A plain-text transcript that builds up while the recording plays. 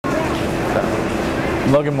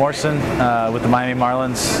Logan Morrison with the Miami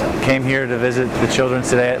Marlins. Came here to visit the children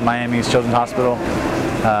today at Miami's Children's Hospital.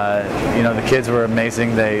 You know, the kids were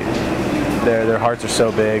amazing. Their hearts are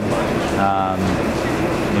so big.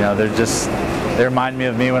 You know, they remind me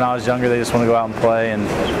of me when I was younger. They just want to go out and play, and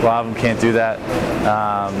a lot of them can't do that.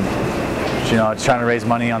 You know, just trying to raise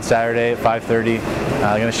money on Saturday at 5:30.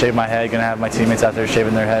 Going to shave my head. Going to have my teammates out there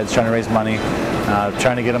shaving their heads, trying to raise money.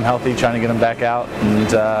 Trying to get them healthy, trying to get them back out, and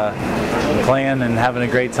playing and having a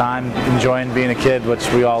great time, enjoying being a kid,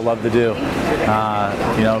 which we all love to do.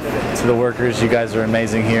 You know, to the workers, you guys are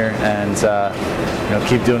amazing here, and you know,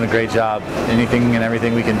 keep doing a great job. Anything and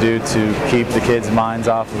everything we can do to keep the kids' minds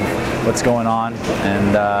off of what's going on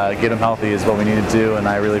and get them healthy is what we need to do, and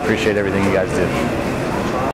I really appreciate everything you guys do.